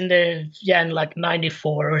Caius in like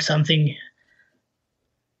 94 or something.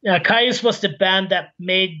 Yeah, Caius was the band that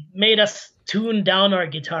made us tune down our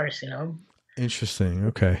guitars, you know. Interesting.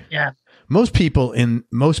 Okay. Yeah. Most people in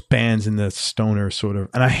most bands in the stoner sort of,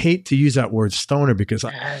 and I hate to use that word stoner because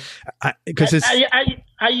I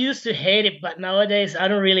used to hate it, but nowadays I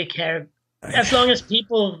don't really care. As long as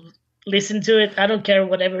people listen to it, I don't care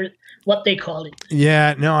what they call it.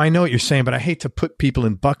 Yeah, no, I know what you're saying, but I hate to put people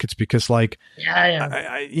in buckets because, like,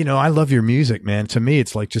 I love your music, man. To me,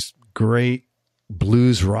 it's like just great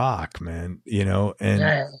blues rock, man.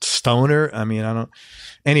 And stoner. I mean, I don't.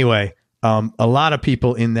 Anyway, a lot of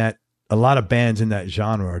people a lot of bands in that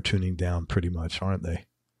genre are tuning down pretty much, aren't they?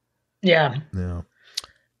 Yeah. Yeah.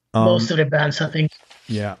 Most of the bands, I think.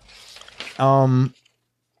 Yeah. Do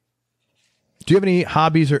you have any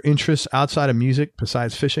hobbies or interests outside of music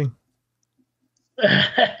besides fishing?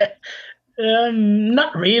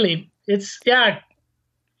 Not really. It's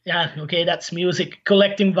okay, that's music.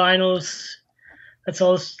 Collecting vinyls. That's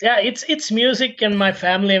all. Yeah, it's music and my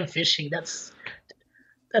family and fishing. That's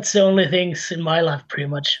the only things in my life, pretty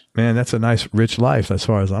much. Man, that's a nice, rich life as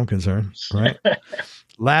far as I'm concerned. Right.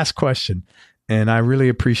 Last question. And I really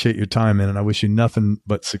appreciate your time, man. And I wish you nothing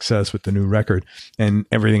but success with the new record and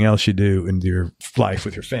everything else you do in your life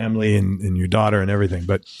with your family and your daughter and everything.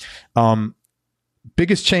 But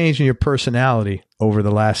biggest change in your personality over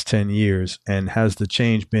the last 10 years, and has the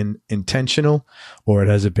change been intentional or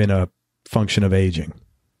has it been a function of aging?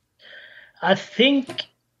 I think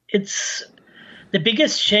the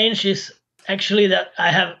biggest change is actually that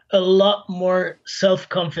I have a lot more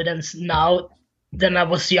self-confidence now than I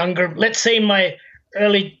was younger. Let's say in my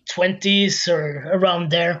early 20s or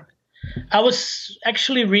around there. I was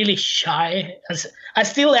actually really shy. I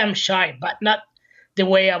still am shy, but not the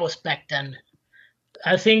way I was back then.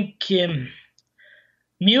 I think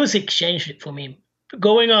music changed it for me.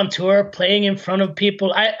 Going on tour, playing in front of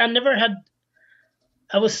people, I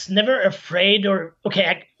was never afraid I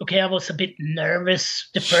was a bit nervous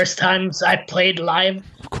the first times I played live,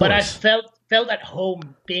 but I felt at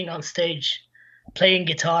home being on stage, playing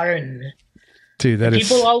guitar, and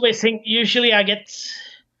people always think. Usually, I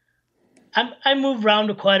move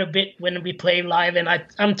around quite a bit when we play live, and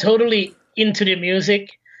I'm totally into the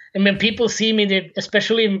music. And when people see me,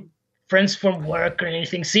 especially friends from work or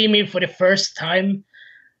anything, see me for the first time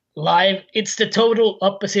live, it's the total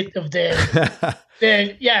opposite of the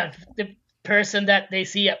person that they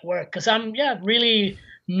see at work. Because I'm really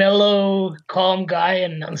mellow, calm guy,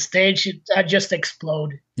 and on stage I just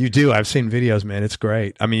explode. You do. I've seen videos, man. It's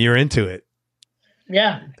great. I mean, you're into it.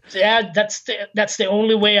 Yeah. That's the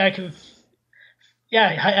only way I can. Yeah,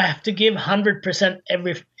 I have to give 100%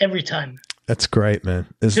 every time. That's great, man.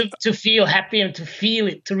 To feel happy and to feel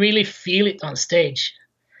it, to really feel it on stage.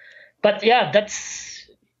 But my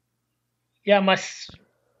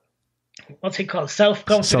what's it called?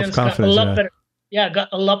 Self-confidence got a lot better. Yeah, got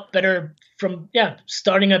a lot better from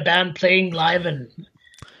starting a band, playing live, and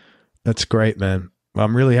that's great, man. Well,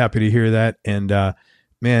 I'm really happy to hear that. And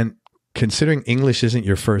man, considering English isn't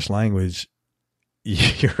your first language,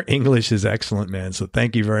 your English is excellent, man. So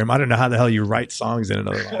thank you very much. I don't know how the hell you write songs in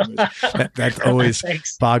another language. That always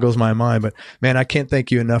boggles my mind. But man, I can't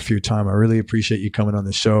thank you enough for your time. I really appreciate you coming on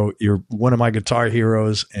the show. You're one of my guitar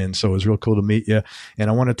heroes, and so it was real cool to meet you.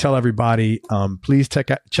 And I want to tell everybody, please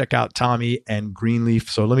check out Tommi and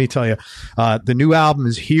Greenleaf. So let me tell you, the new album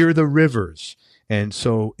is Hear the Rivers. And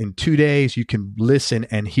so in 2 days, you can listen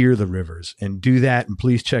and hear the rivers and do that. And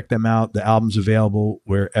please check them out. The album's available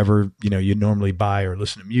wherever, you normally buy or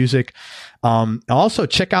listen to music. Also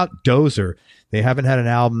check out Dozer. They haven't had an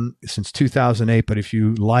album since 2008, but if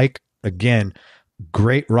you like, again,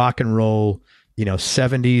 great rock and roll,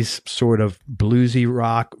 70s sort of bluesy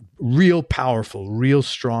rock, real powerful, real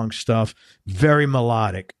strong stuff, very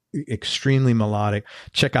melodic. Extremely melodic.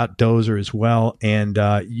 Check out Dozer as well. And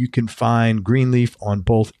you can find Greenleaf on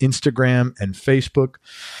both Instagram and Facebook.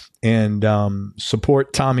 and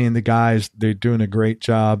support Tommi and the guys. They're doing a great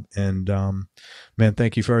job. And man,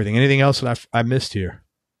 thank you for everything. Anything else that I missed here?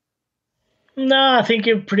 No, I think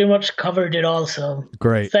you pretty much covered it all. So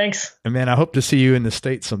great. Thanks. And man, I hope to see you in the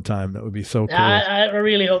States sometime. That would be so cool. I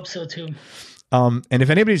really hope so too. And if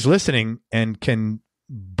anybody's listening and can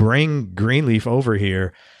bring Greenleaf over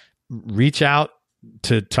here, reach out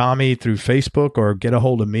to Tommi through Facebook or get a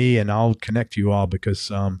hold of me, and I'll connect you all,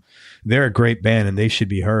 because they're a great band and they should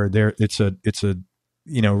be heard. It's a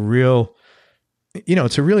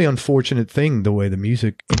really unfortunate thing the way the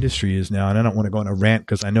music industry is now. And I don't want to go on a rant,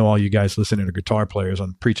 because I know all you guys listening to guitar players.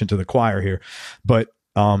 I'm preaching to the choir here, but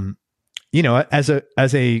as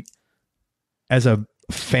a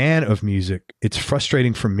fan of music, it's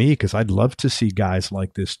frustrating for me, because I'd love to see guys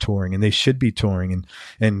like this touring, and they should be touring,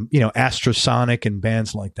 and Astrosonic and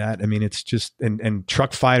bands like that. I mean, it's just, and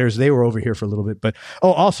Truck Fighters, they were over here for a little bit, but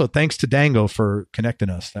also thanks to Dango for connecting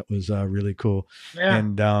us. That was really cool. Yeah.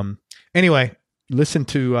 And anyway, listen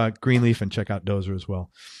to Greenleaf and check out Dozer as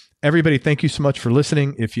well. Everybody, thank you so much for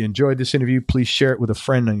listening. If you enjoyed this interview, please share it with a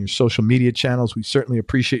friend on your social media channels. We certainly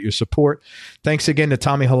appreciate your support. Thanks again to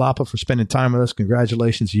Tommi Holappa for spending time with us.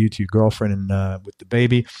 Congratulations to you, to your girlfriend, and with the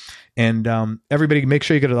baby. And everybody, make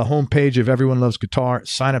sure you go to the homepage of Everyone Loves Guitar.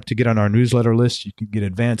 Sign up to get on our newsletter list. You can get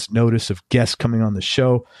advance notice of guests coming on the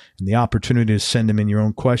show and the opportunity to send them in your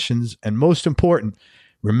own questions. And most important,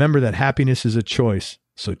 remember that happiness is a choice,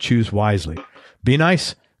 so choose wisely. Be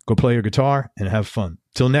nice, go play your guitar, and have fun.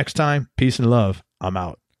 Till next time, peace and love. I'm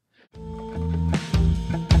out.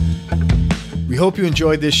 We hope you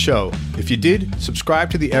enjoyed this show. If you did, subscribe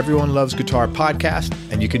to the Everyone Loves Guitar podcast,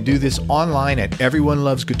 and you can do this online at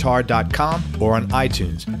everyonelovesguitar.com or on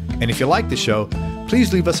iTunes. And if you like the show,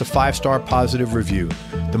 please leave us a 5-star positive review.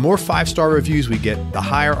 The more 5-star reviews we get, the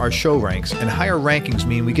higher our show ranks, and higher rankings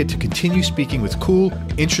mean we get to continue speaking with cool,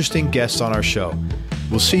 interesting guests on our show.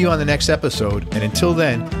 We'll see you on the next episode, and until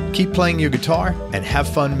then, keep playing your guitar and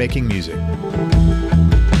have fun making music.